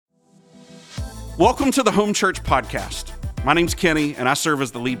Welcome to the Home Church Podcast. My name's Kenny, and I serve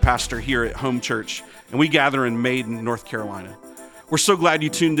as the lead pastor here at Home Church, and we gather in Maiden, North Carolina. We're so glad you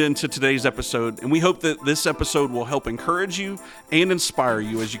tuned in to today's episode, and we hope that this episode will help encourage you and inspire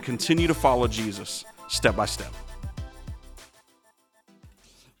you as you continue to follow Jesus step by step.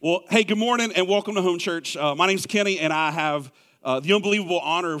 Well, hey, good morning, and welcome to Home Church. My name's Kenny, and I have the unbelievable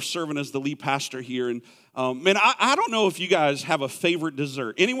honor of serving as the lead pastor here. And man, I don't know if you guys have a favorite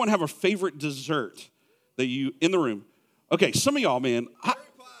dessert. Anyone have a favorite dessert that you in the room? Okay, some of y'all, man.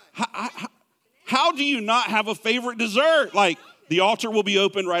 How do you not have a favorite dessert? Like, the altar will be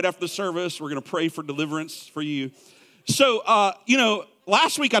open right after the service. We're going to pray for deliverance for you. So,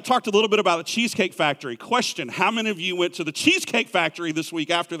 last week I talked a little bit about the Cheesecake Factory. Question, how many of you went to the Cheesecake Factory this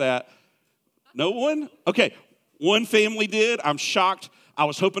week after that? No one? Okay, one family did. I'm shocked. I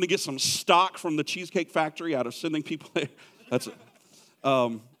was hoping to get some stock from the Cheesecake Factory out of sending people there. That's it.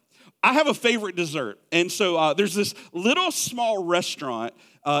 I have a favorite dessert. And so there's this little small restaurant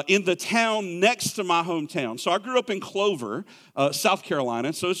in the town next to my hometown. So I grew up in Clover, South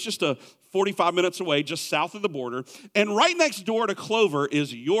Carolina. So it's just 45 minutes away, just south of the border. And right next door to Clover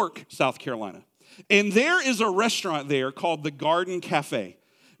is York, South Carolina. And there is a restaurant there called the Garden Cafe.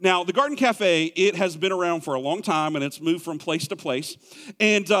 Now, the Garden Cafe, it has been around for a long time, and it's moved from place to place.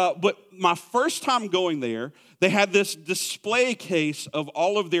 And but my first time going there, they had this display case of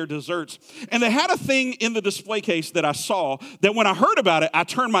all of their desserts. And they had a thing in the display case that I saw that when I heard about it, I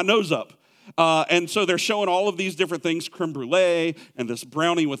turned my nose up. And so they're showing all of these different things, creme brulee and this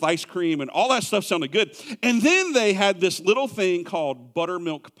brownie with ice cream, and all that stuff sounded good. And then they had this little thing called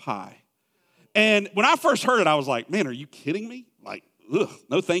buttermilk pie. And when I first heard it, I was like, man, are you kidding me? Like, ugh,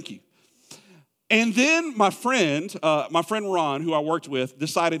 no thank you. And then my friend Ron, who I worked with,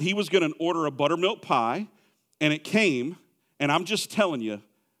 decided he was going to order a buttermilk pie, and it came, and I'm just telling you,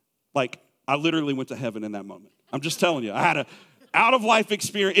 like, I literally went to heaven in that moment. I'm just telling you, I had a out-of-life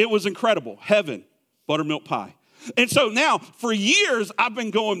experience. It was incredible. Heaven, buttermilk pie. And so now, for years, I've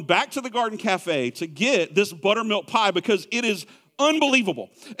been going back to the Garden Cafe to get this buttermilk pie because it is unbelievable.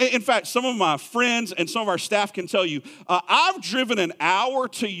 In fact, some of my friends and some of our staff can tell you, I've driven an hour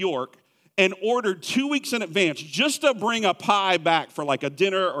to York and ordered 2 weeks in advance just to bring a pie back for like a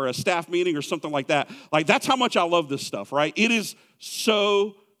dinner or a staff meeting or something like that. Like, that's how much I love this stuff, right? It is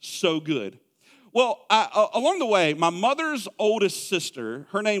so, so good. Well, along the way, my mother's oldest sister,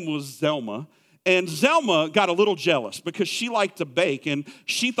 her name was Zelma, and Zelma got a little jealous because she liked to bake, and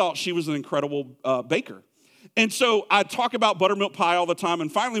she thought she was an incredible baker. And so I talk about buttermilk pie all the time,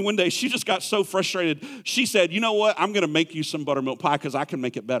 and finally one day she just got so frustrated, she said, you know what, I'm going to make you some buttermilk pie because I can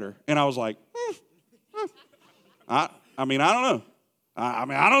make it better. And I was like, I don't know. I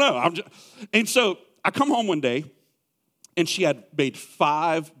don't know. And so I come home one day, and she had made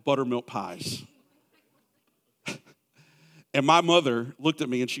 5 buttermilk pies. And my mother looked at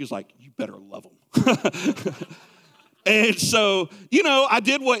me, and she was like, you better love them. And so, I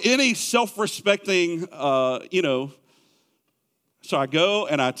did what any self-respecting, so I go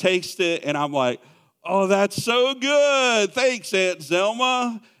and I taste it, and I'm like, oh, that's so good. Thanks, Aunt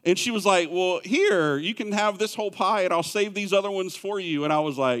Zelma. And she was like, well, here, you can have this whole pie, and I'll save these other ones for you. And I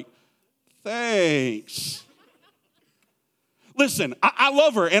was like, thanks. Listen, I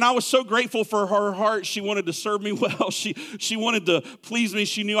love her, and I was so grateful for her heart. She wanted to serve me well. She wanted to please me.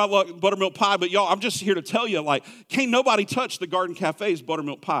 She knew I loved buttermilk pie. But y'all, I'm just here to tell you, like, can't nobody touch the Garden Cafe's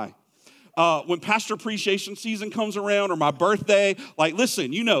buttermilk pie. When Pastor Appreciation Season comes around or my birthday, like,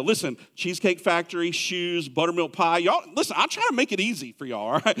 listen, Cheesecake Factory, shoes, buttermilk pie. Y'all, listen, I try to make it easy for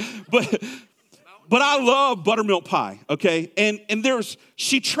y'all, all right? But I love buttermilk pie, okay? And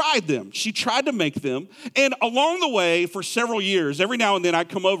she tried them. She tried to make them. And along the way, for several years, every now and then I'd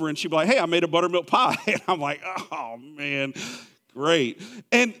come over and she'd be like, hey, I made a buttermilk pie. And I'm like, oh, man, great.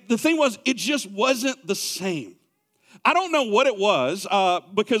 And the thing was, it just wasn't the same. I don't know what it was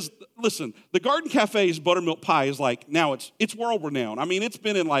because, listen, the Garden Cafe's buttermilk pie is like, now it's world renowned. I mean, it's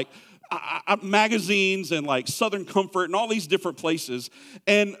been in like magazines and like Southern Comfort and all these different places.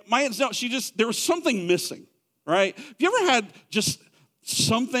 And my Aunt Zelma, there was something missing, right? Have you ever had just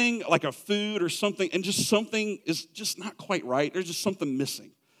something like a food or something and just something is just not quite right? There's just something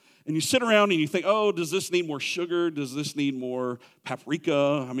missing. And you sit around and you think, oh, does this need more sugar? Does this need more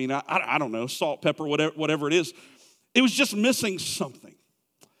paprika? I mean, I don't know, salt, pepper, whatever it is. It was just missing something.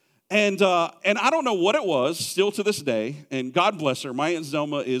 And I don't know what it was, still to this day, and God bless her, my Aunt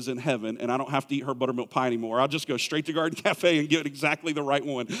Zelma is in heaven, and I don't have to eat her buttermilk pie anymore. I'll just go straight to Garden Cafe and get exactly the right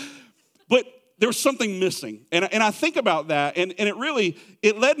one. But there was something missing. And I think about that, and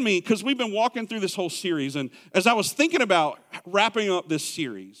it led me, because we've been walking through this whole series, and as I was thinking about wrapping up this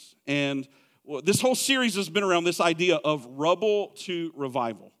series and this whole series has been around this idea of rubble to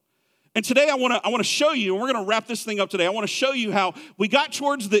revival. And today I want to show you, and we're going to wrap this thing up today. I want to show you how we got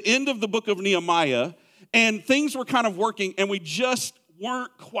towards the end of the book of Nehemiah, and things were kind of working, and we just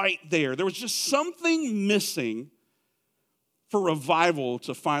weren't quite there. There was just something missing for revival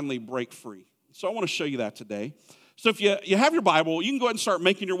to finally break free. So I want to show you that today. So if you have your Bible, you can go ahead and start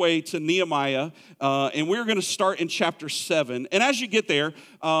making your way to Nehemiah, and we're going to start in chapter 7. And as you get there,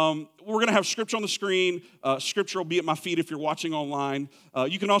 we're going to have scripture on the screen. Scripture will be at my feet if you're watching online.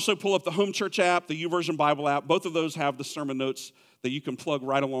 You can also pull up the Home Church app, the YouVersion Bible app. Both of those have the sermon notes that you can plug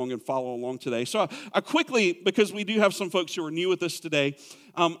right along and follow along today. So I quickly, because we do have some folks who are new with us today,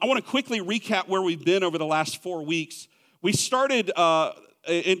 I want to quickly recap where we've been over the last 4 weeks. We started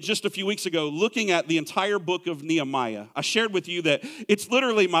just a few weeks ago, looking at the entire book of Nehemiah. I shared with you that it's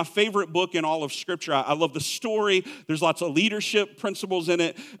literally my favorite book in all of Scripture. I love the story. There's lots of leadership principles in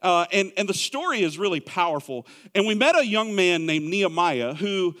it. And the story is really powerful. And we met a young man named Nehemiah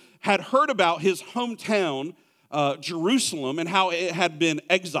who had heard about his hometown, Jerusalem, and how it had been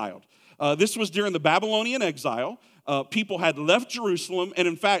exiled. This was during the Babylonian exile. People had left Jerusalem, and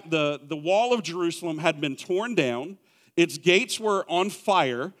in fact, the wall of Jerusalem had been torn down. Its gates were on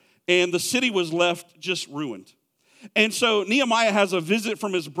fire, and the city was left just ruined. And so Nehemiah has a visit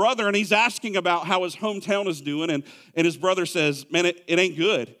from his brother, and he's asking about how his hometown is doing, and his brother says, man, it ain't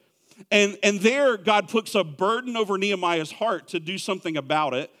good. And there, God puts a burden over Nehemiah's heart to do something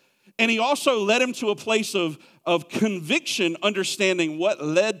about it, and he also led him to a place of conviction, understanding what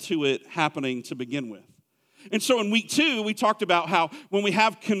led to it happening to begin with. And so in week 2, we talked about how when we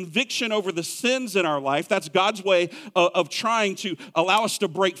have conviction over the sins in our life, that's God's way of trying to allow us to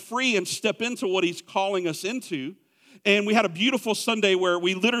break free and step into what he's calling us into. And we had a beautiful Sunday where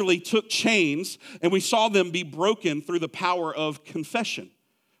we literally took chains and we saw them be broken through the power of confession.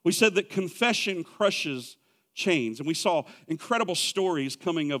 We said that confession crushes chains. And we saw incredible stories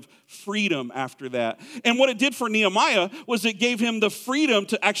coming of freedom after that. And what it did for Nehemiah was it gave him the freedom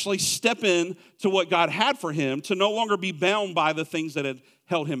to actually step in to what God had for him, to no longer be bound by the things that had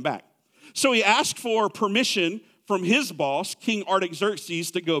held him back. So he asked for permission from his boss, King Artaxerxes,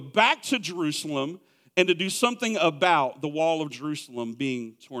 to go back to Jerusalem and to do something about the wall of Jerusalem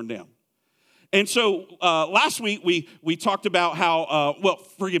being torn down. And so last week, we talked about how,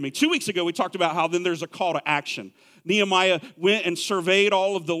 2 weeks ago, we talked about how then there's a call to action. Nehemiah went and surveyed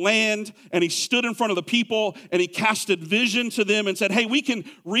all of the land, and he stood in front of the people, and he casted vision to them and said, hey, we can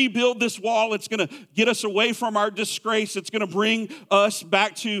rebuild this wall. It's going to get us away from our disgrace. It's going to bring us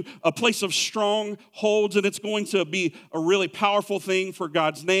back to a place of strongholds, and it's going to be a really powerful thing for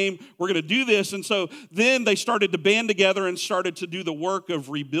God's name. We're going to do this. And so then they started to band together and started to do the work of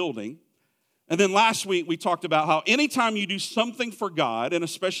rebuilding. And then last week, we talked about how anytime you do something for God, and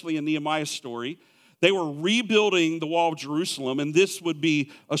especially in Nehemiah's story, they were rebuilding the wall of Jerusalem, and this would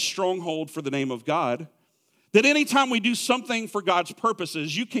be a stronghold for the name of God. That anytime we do something for God's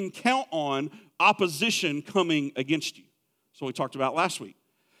purposes, you can count on opposition coming against you. That's what we talked about last week.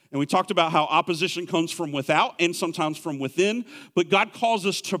 And we talked about how opposition comes from without and sometimes from within, but God calls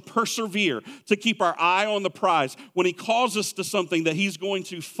us to persevere, to keep our eye on the prize. When he calls us to something, that he's going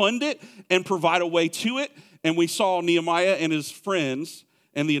to fund it and provide a way to it. And we saw Nehemiah and his friends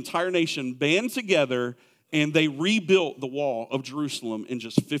and the entire nation band together, and they rebuilt the wall of Jerusalem in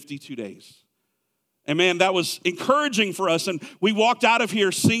just 52 days. And man, that was encouraging for us. And we walked out of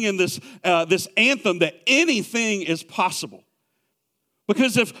here singing this anthem that anything is possible.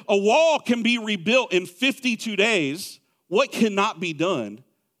 Because if a wall can be rebuilt in 52 days, what cannot be done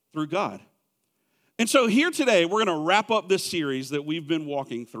through God? And so here today, we're going to wrap up this series that we've been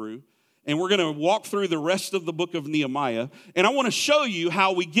walking through, and we're going to walk through the rest of the book of Nehemiah. And I want to show you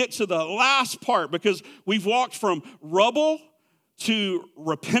how we get to the last part, because we've walked from rubble to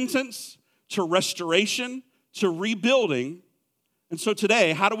repentance to restoration to rebuilding. And so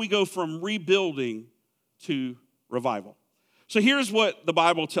today, how do we go from rebuilding to revival? So here's what the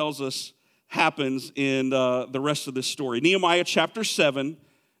Bible tells us happens in the rest of this story. Nehemiah chapter 7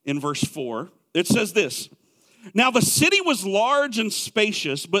 in verse 4. It says this: now the city was large and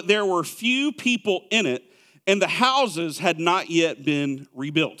spacious, but there were few people in it, and the houses had not yet been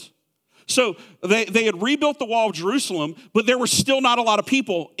rebuilt. So they had rebuilt the wall of Jerusalem, but there were still not a lot of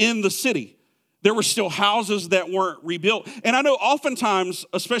people in the city. There were still houses that weren't rebuilt. And I know oftentimes,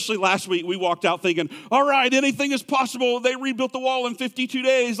 especially last week, we walked out thinking, all right, anything is possible. They rebuilt the wall in 52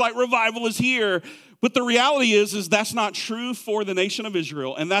 days, like revival is here. But the reality is that's not true for the nation of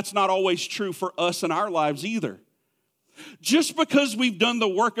Israel, and that's not always true for us in our lives either. Just because we've done the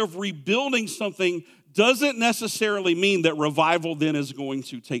work of rebuilding something doesn't necessarily mean that revival then is going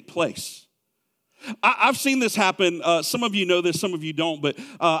to take place. I've seen this happen. Some of you know this, some of you don't, but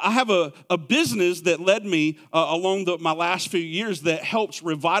I have a business that led me along my last few years that helps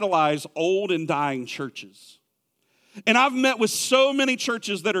revitalize old and dying churches. And I've met with so many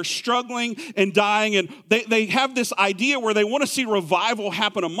churches that are struggling and dying, and they have this idea where they want to see revival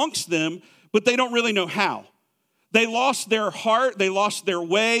happen amongst them, but they don't really know how. They lost their heart. They lost their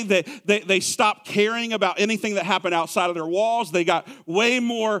way. They stopped caring about anything that happened outside of their walls. They got way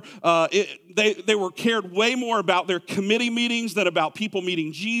more, they were cared way more about their committee meetings than about people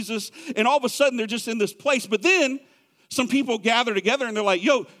meeting Jesus. And all of a sudden, they're just in this place. But then some people gather together and they're like,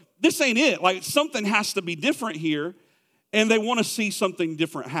 yo, this ain't it. Like, something has to be different here. And they want to see something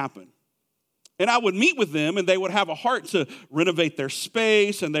different happen. And I would meet with them, and they would have a heart to renovate their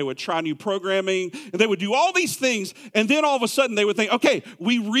space, and they would try new programming, and they would do all these things. And then all of a sudden, they would think, okay,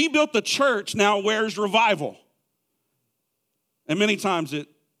 we rebuilt the church, now where's revival? And many times it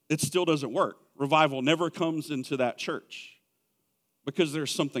still doesn't work. Revival never comes into that church because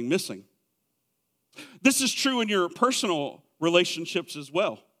there's something missing. This is true in your personal relationships as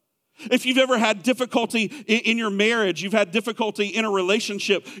well. If you've ever had difficulty in your marriage, you've had difficulty in a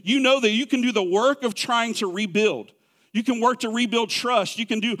relationship, you know that you can do the work of trying to rebuild. You can work to rebuild trust. You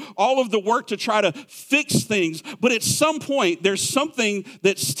can do all of the work to try to fix things. But at some point, there's something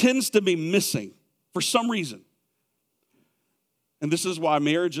that tends to be missing for some reason. And this is why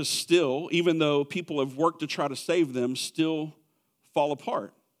marriages still, even though people have worked to try to save them, still fall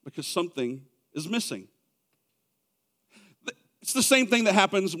apart because something is missing. It's the same thing that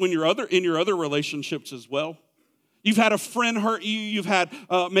happens when you're in your other relationships as well. You've had a friend hurt you. You've had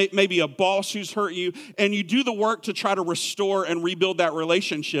maybe a boss who's hurt you. And you do the work to try to restore and rebuild that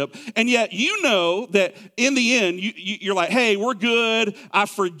relationship. And yet you know that in the end, you're like, hey, we're good.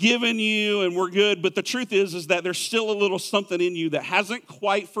 I've forgiven you and we're good. But the truth is that there's still a little something in you that hasn't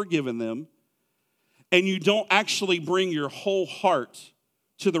quite forgiven them. And you don't actually bring your whole heart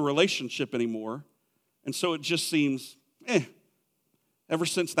to the relationship anymore. And so it just seems, ever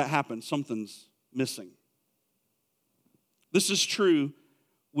since that happened, something's missing. This is true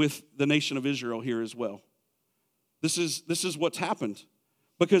with the nation of Israel here as well. This is what's happened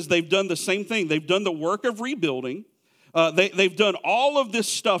because they've done the same thing. They've done the work of rebuilding. They've done all of this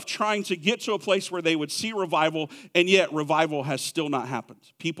stuff trying to get to a place where they would see revival, and yet revival has still not happened.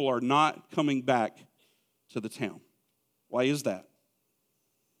 People are not coming back to the town. Why is that?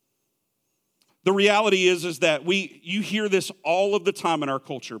 The reality is that you hear this all of the time in our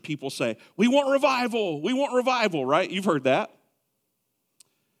culture. People say, we want revival, right? You've heard that.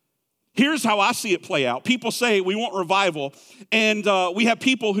 Here's how I see it play out. People say we want revival, and we have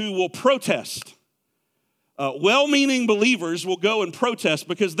people who will protest. Well-meaning believers will go and protest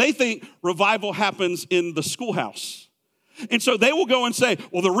because they think revival happens in the schoolhouse. And so they will go and say,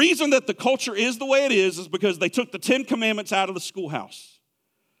 well, the reason that the culture is the way it is because they took the 10 Commandments out of the schoolhouse.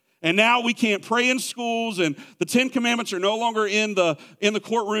 And now we can't pray in schools, and the 10 Commandments are no longer in the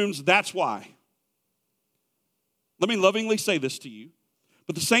courtrooms. That's why. Let me lovingly say this to you.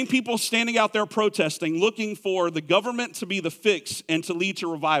 But the same people standing out there protesting, looking for the government to be the fix and to lead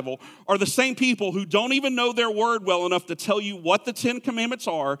to revival, are the same people who don't even know their word well enough to tell you what the 10 Commandments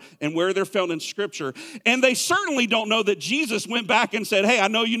are and where they're found in Scripture. And they certainly don't know that Jesus went back and said, hey, I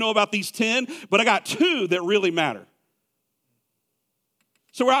know you know about these 10, but I got 2 that really matter.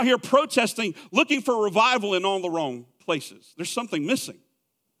 So we're out here protesting, looking for revival in all the wrong places. There's something missing.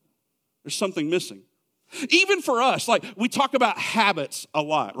 There's something missing. Even for us, like we talk about habits a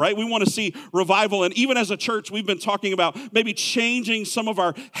lot, right? We want to see revival. And even as a church, we've been talking about maybe changing some of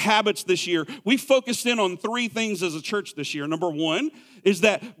our habits this year. We focused in on 3 things as a church this year. Number 1 is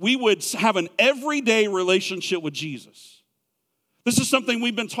that we would have an everyday relationship with Jesus. This is something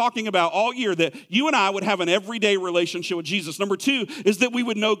we've been talking about all year, that you and I would have an everyday relationship with Jesus. Number 2 is that we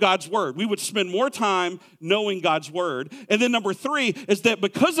would know God's word. We would spend more time knowing God's word. And then number 3 is that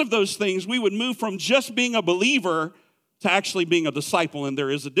because of those things, we would move from just being a believer to actually being a disciple, and there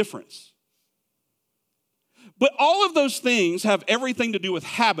is a difference. But all of those things have everything to do with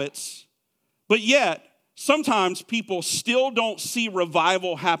habits, but yet sometimes people still don't see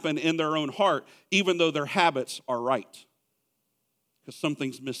revival happen in their own heart, even though their habits are right. Because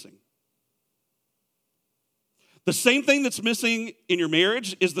something's missing. The same thing that's missing in your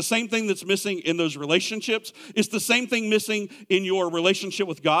marriage is the same thing that's missing in those relationships. It's the same thing missing in your relationship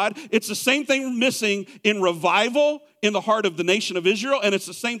with God. It's the same thing missing in revival in the heart of the nation of Israel, and it's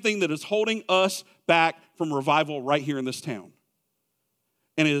the same thing that is holding us back from revival right here in this town.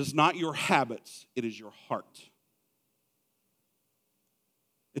 And it is not your habits, it is your heart.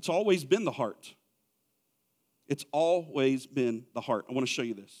 It's always been the heart. It's always been the heart. I want to show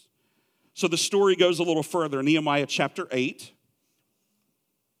you this. So the story goes a little further. Nehemiah chapter 8,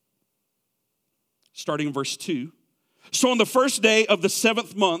 starting in verse 2. So on the first day of the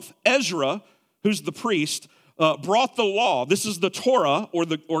 7th month, Ezra, who's the priest, brought the law. This is the Torah,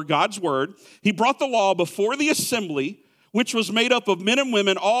 or God's word. He brought the law before the assembly, which was made up of men and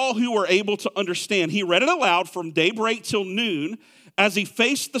women, all who were able to understand. He read it aloud from daybreak till noon as he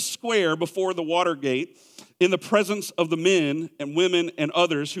faced the square before the water gate in the presence of the men and women and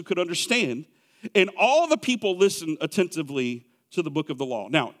others who could understand. And all the people listened attentively to the book of the law.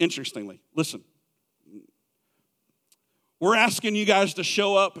 Now, interestingly, listen. We're asking you guys to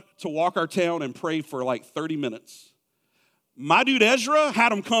show up to walk our town and pray for like 30 minutes. My dude Ezra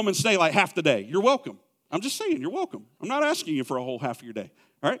had them come and stay like half the day. You're welcome. I'm just saying, you're welcome. I'm not asking you for a whole half of your day,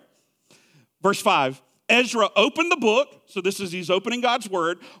 all right? Verse 5, Ezra opened the book, so he's opening God's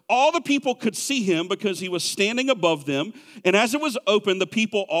word. All the people could see him because he was standing above them, and as it was opened, the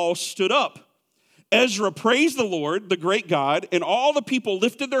people all stood up. Ezra praised the Lord, the great God, and all the people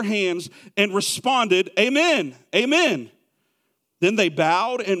lifted their hands and responded, Amen, amen. Then they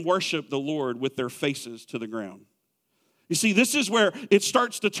bowed and worshiped the Lord with their faces to the ground. You see, this is where it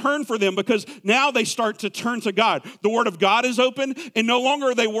starts to turn for them because now they start to turn to God. The word of God is open, and no longer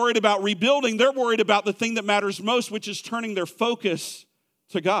are they worried about rebuilding. They're worried about the thing that matters most, which is turning their focus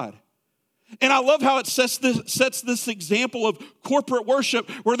to God. And I love how it sets this example of corporate worship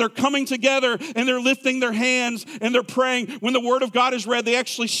where they're coming together and they're lifting their hands and they're praying. When the word of God is read, they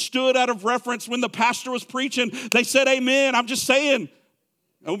actually stood out of reference. When the pastor was preaching, they said, Amen. I'm just saying,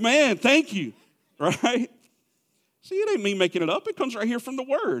 oh man, thank you, right? See, it ain't me making it up. It comes right here from the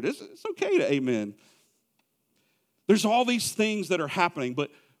word. It's okay to amen. There's all these things that are happening, but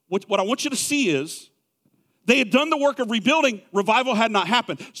what I want you to see is they had done the work of rebuilding. Revival had not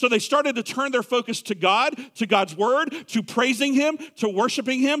happened. So they started to turn their focus to God, to God's word, to praising him, to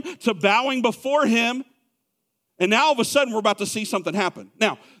worshiping him, to bowing before him. And now all of a sudden we're about to see something happen.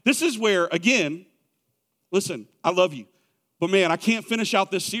 Now, this is where, again, listen, I love you. But man, I can't finish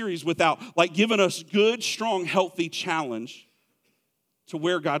out this series without like giving us good, strong, healthy challenge to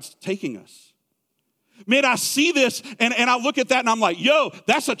where God's taking us. Man, I see this and I look at that and I'm like, yo,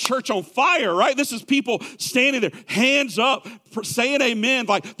 that's a church on fire, right? This is people standing there, hands up, saying amen,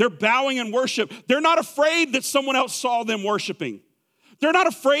 like they're bowing in worship. They're not afraid that someone else saw them worshiping. They're not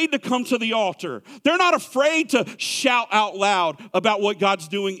afraid to come to the altar. They're not afraid to shout out loud about what God's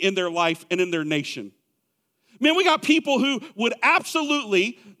doing in their life and in their nation. Man, we got people who would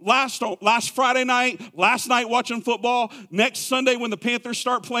absolutely, last Friday night, last night watching football, next Sunday when the Panthers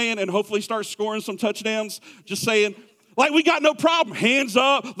start playing and hopefully start scoring some touchdowns, just saying, like we got no problem. Hands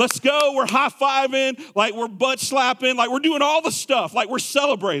up, let's go. We're high-fiving, like we're butt-slapping, like we're doing all the stuff, like we're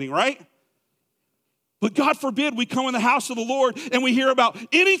celebrating, right? But God forbid we come in the house of the Lord and we hear about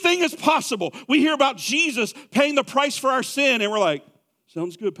anything is possible. We hear about Jesus paying the price for our sin and we're like,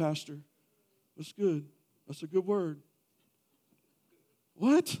 sounds good, Pastor. That's good. That's a good word.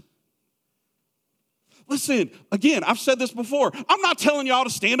 What? Listen, again, I've said this before. I'm not telling y'all to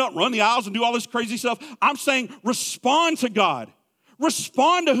stand up, run the aisles, and do all this crazy stuff. I'm saying respond to God.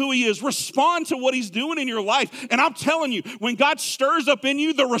 Respond to who he is. Respond to what he's doing in your life. And I'm telling you, when God stirs up in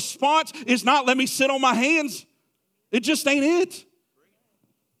you, the response is not let me sit on my hands. It just ain't it.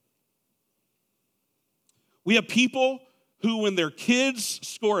 We have people who, when their kids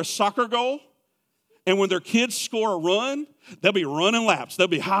score a soccer goal, and when their kids score a run, they'll be running laps. They'll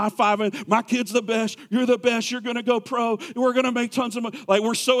be high-fiving. My kid's the best. You're the best. You're going to go pro. We're going to make tons of money. Like,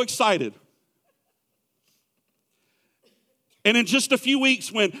 we're so excited. And in just a few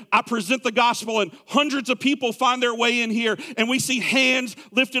weeks, when I present the gospel and hundreds of people find their way in here and we see hands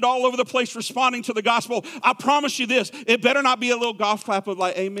lifted all over the place responding to the gospel, I promise you this, it better not be a little golf clap of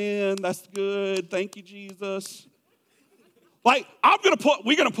like, amen, that's good. Thank you, Jesus. Like,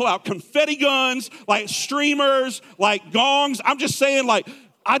 we're gonna pull out confetti guns, like streamers, like gongs. I'm just saying, like,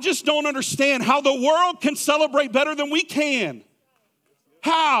 I just don't understand how the world can celebrate better than we can.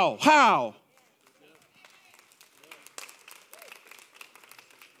 How?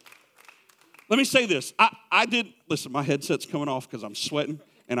 Let me say this. Listen, my headset's coming off because I'm sweating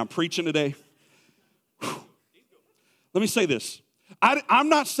and I'm preaching today. Whew. Let me say this. I'm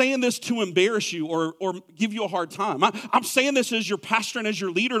not saying this to embarrass you or give you a hard time. I'm saying this as your pastor and as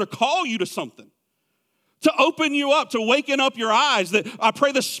your leader to call you to something, to open you up, to waken up your eyes. That I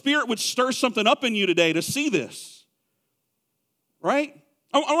pray the Spirit would stir something up in you today to see this, right?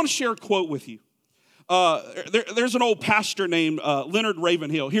 I want to share a quote with you. There's an old pastor named Leonard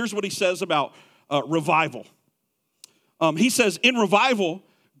Ravenhill. Here's what he says about revival. He says, in revival,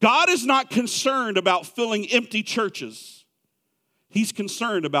 God is not concerned about filling empty churches. He's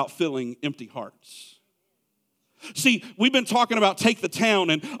concerned about filling empty hearts. See, we've been talking about take the town,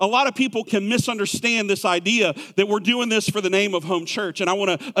 and a lot of people can misunderstand this idea that we're doing this for the name of Home Church. And I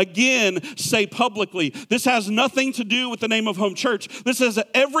want to again say publicly, this has nothing to do with the name of Home Church. This has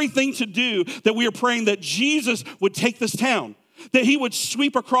everything to do that we are praying that Jesus would take this town, that He would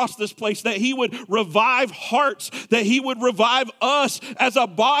sweep across this place, that He would revive hearts, that He would revive us as a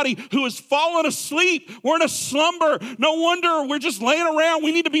body who has fallen asleep. We're in a slumber. No wonder we're just laying around.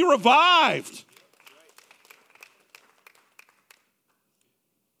 We need to be revived.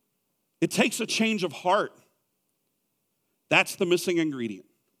 It takes a change of heart. That's the missing ingredient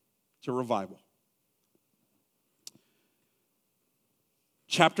to revival.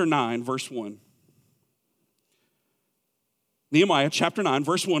 Chapter 9, verse 1. Nehemiah chapter 9,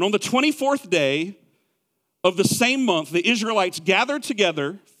 verse 1. On the 24th day of the same month, the Israelites gathered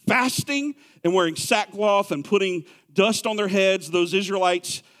together, fasting and wearing sackcloth and putting dust on their heads. Those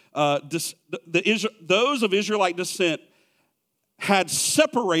Israelites, those of Israelite descent, had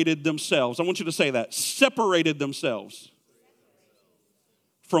separated themselves. I want you to say that. Separated themselves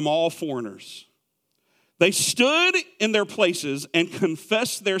from all foreigners. They stood in their places and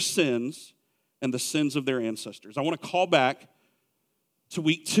confessed their sins and the sins of their ancestors. I want to call back to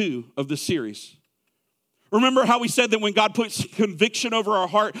week 2 of this series. Remember how we said that when God puts conviction over our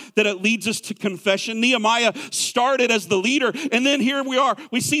heart, that it leads us to confession? Nehemiah started as the leader, and then here we are.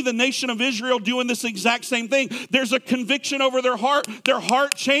 We see the nation of Israel doing this exact same thing. There's a conviction over their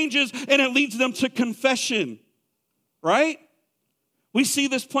heart changes, and it leads them to confession, right? We see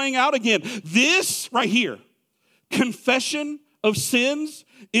this playing out again. This right here, confession of sins,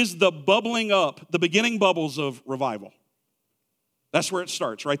 is the bubbling up, the beginning bubbles of revival. That's where it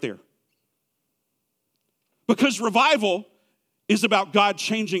starts, right there. Because revival is about God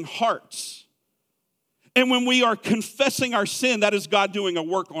changing hearts. And when we are confessing our sin, that is God doing a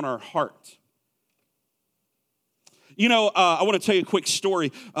work on our heart. You know, I want to tell you a quick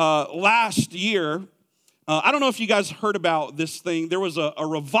story. Last year, I don't know if you guys heard about this thing. There was a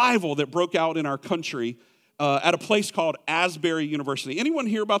revival that broke out in our country at a place called Asbury University. Anyone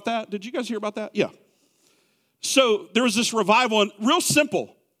hear about that? Did you guys hear about that? Yeah. So there was this revival, and real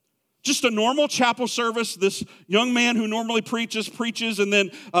simple. Just a normal chapel service. This young man who normally preaches, and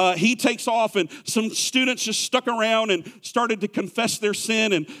then he takes off, and some students just stuck around and started to confess their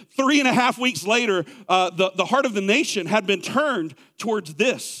sin. And 3.5 weeks later, the heart of the nation had been turned towards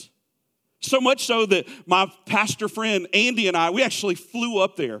this. So much so that my pastor friend Andy and I, we actually flew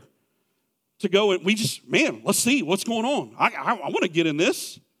up there to go, and let's see what's going on. I want to get in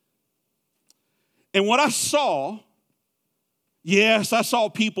this. And what I saw, yes, I saw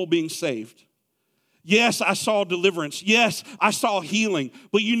people being saved. Yes, I saw deliverance. Yes, I saw healing.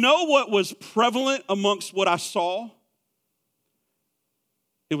 But you know what was prevalent amongst what I saw?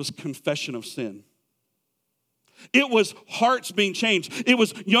 It was confession of sin. It was hearts being changed. It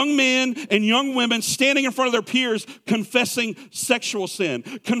was young men and young women standing in front of their peers confessing sexual sin,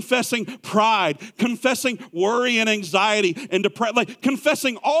 confessing pride, confessing worry and anxiety and depression, like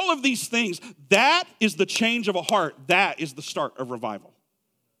confessing all of these things. That is the change of a heart. That is the start of revival.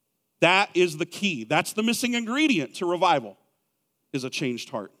 That is the key. That's the missing ingredient to revival, is a changed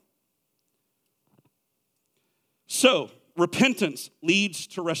heart. So, repentance leads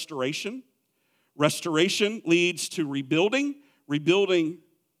to restoration. Restoration leads to rebuilding. Rebuilding,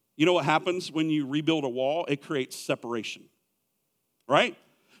 you know what happens when you rebuild a wall? It creates separation, right?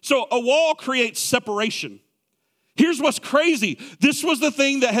 So a wall creates separation. Here's what's crazy. This was the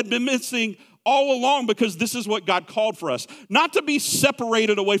thing that had been missing all along, because this is what God called for us. Not to be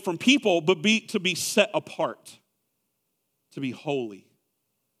separated away from people, but to be set apart, to be holy.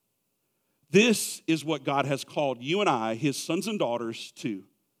 This is what God has called you and I, His sons and daughters, to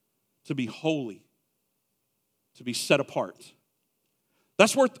be holy, to be set apart.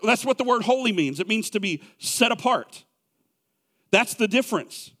 That's what the word holy means. It means to be set apart. That's the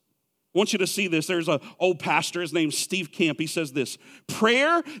difference. I want you to see this. There's an old pastor, his name's Steve Camp. He says this: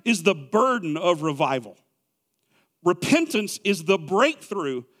 prayer is the burden of revival. Repentance is the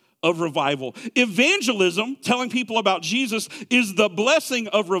breakthrough of revival. Evangelism, telling people about Jesus, is the blessing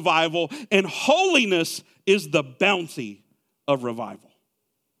of revival, and holiness is the bounty of revival.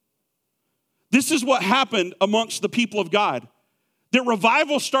 This is what happened amongst the people of God. That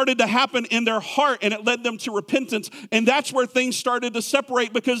revival started to happen in their heart, and it led them to repentance. And that's where things started to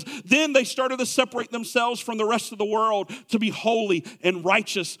separate, because then they started to separate themselves from the rest of the world to be holy and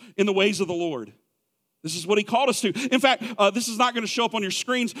righteous in the ways of the Lord. This is what He called us to. In fact, this is not going to show up on your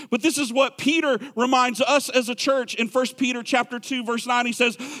screens, but this is what Peter reminds us as a church in 1 Peter chapter 2, verse 9. He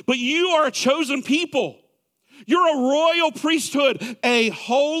says, "But you are a chosen people. You're a royal priesthood, a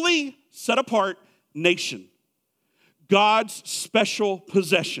holy, set apart nation, God's special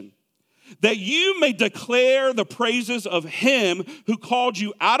possession, that you may declare the praises of him who called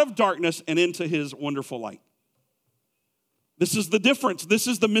you out of darkness and into his wonderful light. This is the difference. This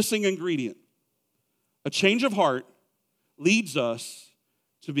is the missing ingredient. A change of heart leads us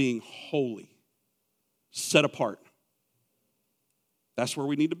to being holy, set apart. That's where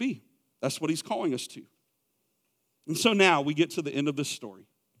we need to be. That's what he's calling us to. And so now we get to the end of this story.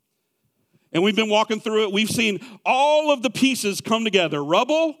 And we've been walking through it. We've seen all of the pieces come together,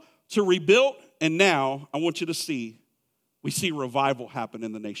 rubble to rebuilt, and now I want you to see, we see revival happen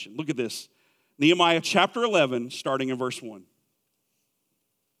in the nation. Look at this. Nehemiah chapter 11, starting in verse 1.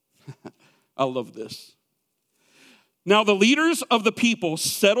 I love this. Now the leaders of the people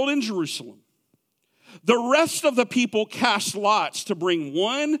settled in Jerusalem. The rest of the people cast lots to bring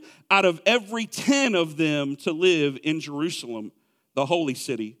 1 out of every 10 of them to live in Jerusalem, the holy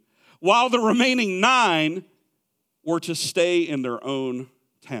city, while the remaining 9 were to stay in their own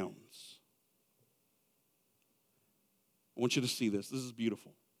towns. I want you to see this. This is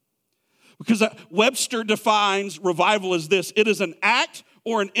beautiful. Because Webster defines revival as this: it is an act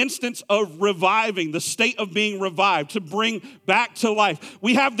or an instance of reviving, the state of being revived, to bring back to life.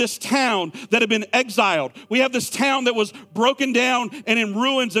 We have this town that had been exiled. We have this town that was broken down and in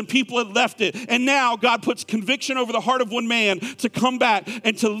ruins and people had left it. And now God puts conviction over the heart of one man to come back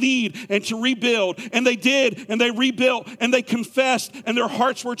and to lead and to rebuild. And they did, and they rebuilt, and they confessed, and their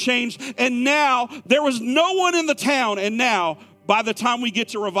hearts were changed. And now there was no one in the town, and now by the time we get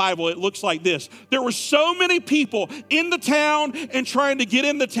to revival, it looks like this. There were so many people in the town and trying to get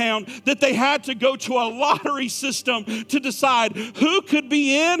in the town that they had to go to a lottery system to decide who could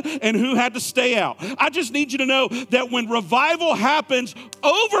be in and who had to stay out. I just need you to know that when revival happens,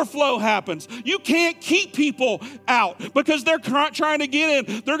 overflow happens. You can't keep people out because they're trying to get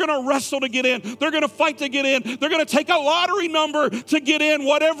in. They're going to wrestle to get in. They're going to fight to get in. They're going to take a lottery number to get in,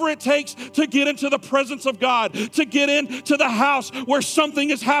 whatever it takes to get into the presence of God, to get into the house where something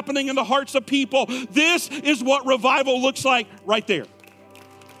is happening in the hearts of people. This is what revival looks like right there.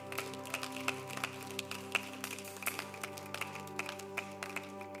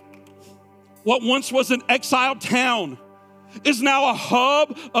 What once was an exiled town is now a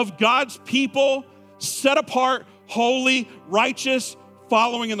hub of God's people, set apart, holy, righteous,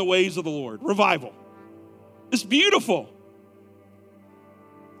 following in the ways of the Lord. Revival. It's beautiful.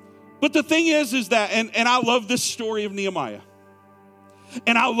 But the thing is that, and I love this story of Nehemiah.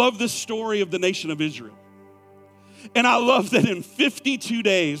 And I love this story of the nation of Israel. And I love that in 52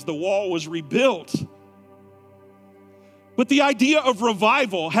 days, the wall was rebuilt. But the idea of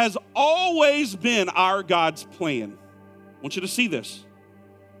revival has always been our God's plan. I want you to see this.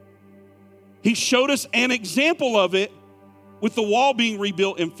 He showed us an example of it with the wall being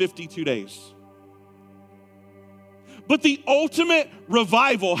rebuilt in 52 days. But the ultimate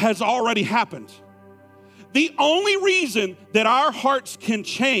revival has already happened. The only reason that our hearts can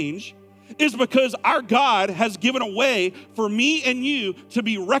change is because our God has given a way for me and you to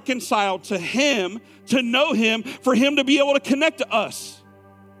be reconciled to him, to know him, for him to be able to connect to us.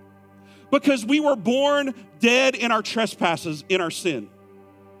 Because we were born dead in our trespasses, in our sin.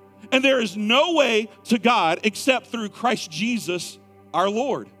 And there is no way to God except through Christ Jesus, our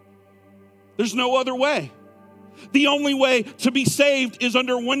Lord. There's no other way. The only way to be saved is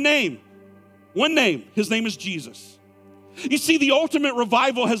under one name. One name. His name is Jesus. You see, the ultimate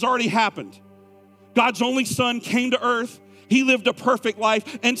revival has already happened. God's only son came to earth. He lived a perfect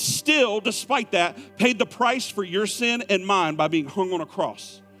life and still, despite that, paid the price for your sin and mine by being hung on a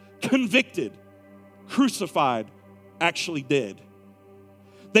cross, convicted, crucified, actually dead.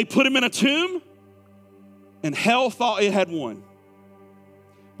 They put him in a tomb and hell thought it had won.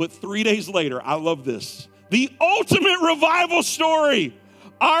 But 3 days later, I love this, the ultimate revival story,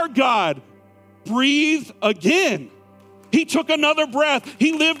 our God breathed again. He took another breath.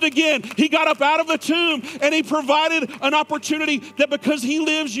 He lived again. He got up out of the tomb and he provided an opportunity that because he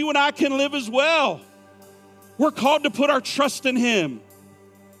lives, you and I can live as well. We're called to put our trust in him.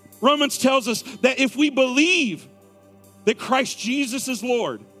 Romans tells us that if we believe that Christ Jesus is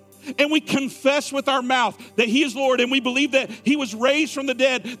Lord and we confess with our mouth that he is Lord and we believe that he was raised from the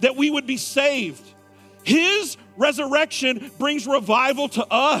dead, that we would be saved. His resurrection brings revival to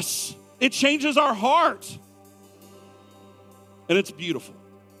us. It changes our heart. And it's beautiful.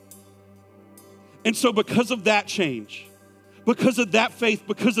 And so because of that change, because of that faith,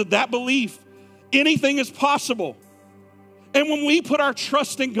 because of that belief, anything is possible. And when we put our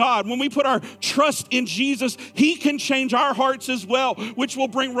trust in God, when we put our trust in Jesus, he can change our hearts as well, which will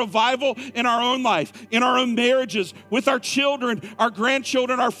bring revival in our own life, in our own marriages, with our children, our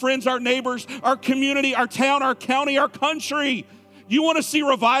grandchildren, our friends, our neighbors, our community, our town, our county, our country. You want to see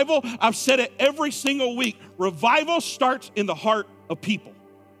revival? I've said it every single week. Revival starts in the heart of people.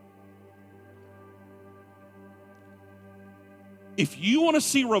 If you want to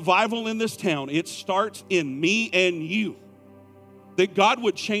see revival in this town, it starts in me and you. That God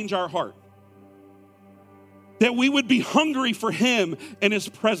would change our heart. That we would be hungry for him and his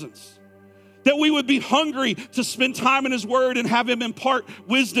presence. That we would be hungry to spend time in his word and have him impart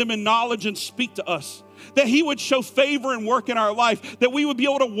wisdom and knowledge and speak to us. That he would show favor and work in our life. That we would be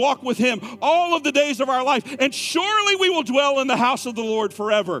able to walk with him all of the days of our life. And surely we will dwell in the house of the Lord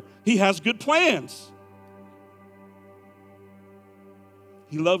forever. He has good plans.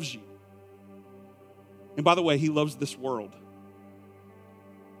 He loves you. And by the way, he loves this world.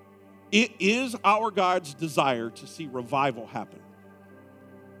 It is our God's desire to see revival happen.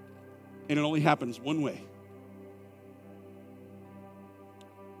 And it only happens one way.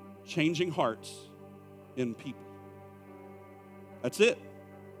 Changing hearts in people. That's it.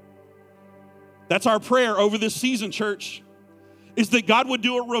 That's our prayer over this season, church, is that God would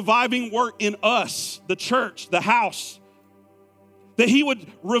do a reviving work in us, the church, the house. That he would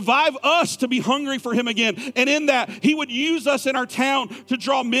revive us to be hungry for him again. And in that, he would use us in our town to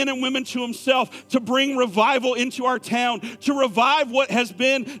draw men and women to himself, to bring revival into our town, to revive what has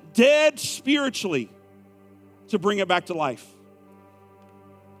been dead spiritually, to bring it back to life.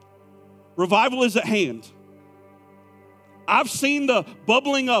 Revival is at hand. I've seen the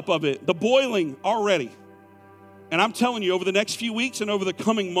bubbling up of it, the boiling already. And I'm telling you, over the next few weeks and over the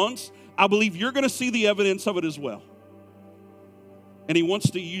coming months, I believe you're going to see the evidence of it as well. And he wants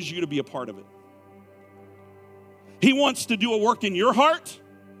to use you to be a part of it. He wants to do a work in your heart.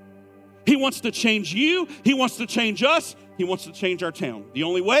 He wants to change you. He wants to change us. He wants to change our town. The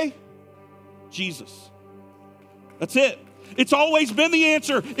only way? Jesus. That's it. It's always been the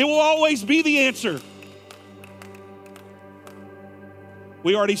answer. It will always be the answer.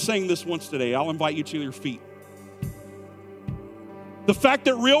 We already sang this once today. I'll invite you to your feet. The fact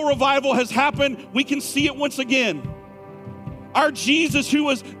that real revival has happened, we can see it once again. Our Jesus, who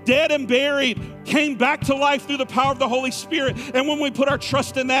was dead and buried, came back to life through the power of the Holy Spirit. And when we put our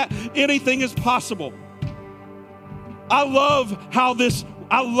trust in that, anything is possible. I love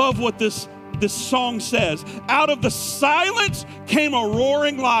what this song says. Out of the silence came a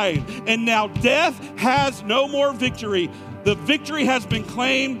roaring lion, and now death has no more victory. The victory has been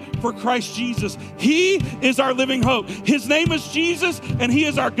claimed for Christ Jesus. He is our living hope. His name is Jesus, and he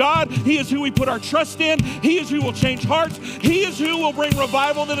is our God. He is who we put our trust in. He is who will change hearts. He is who will bring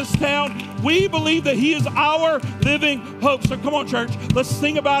revival to this town. We believe that he is our living hope. So come on, church. Let's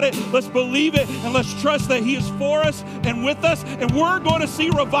sing about it. Let's believe it, and let's trust that he is for us and with us, and we're going to see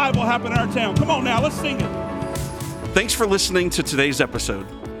revival happen in our town. Come on now, let's sing it. Thanks for listening to today's episode.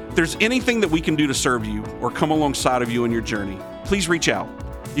 If there's anything that we can do to serve you or come alongside of you in your journey, please reach out.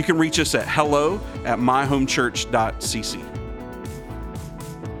 You can reach us at hello@myhomechurch.cc.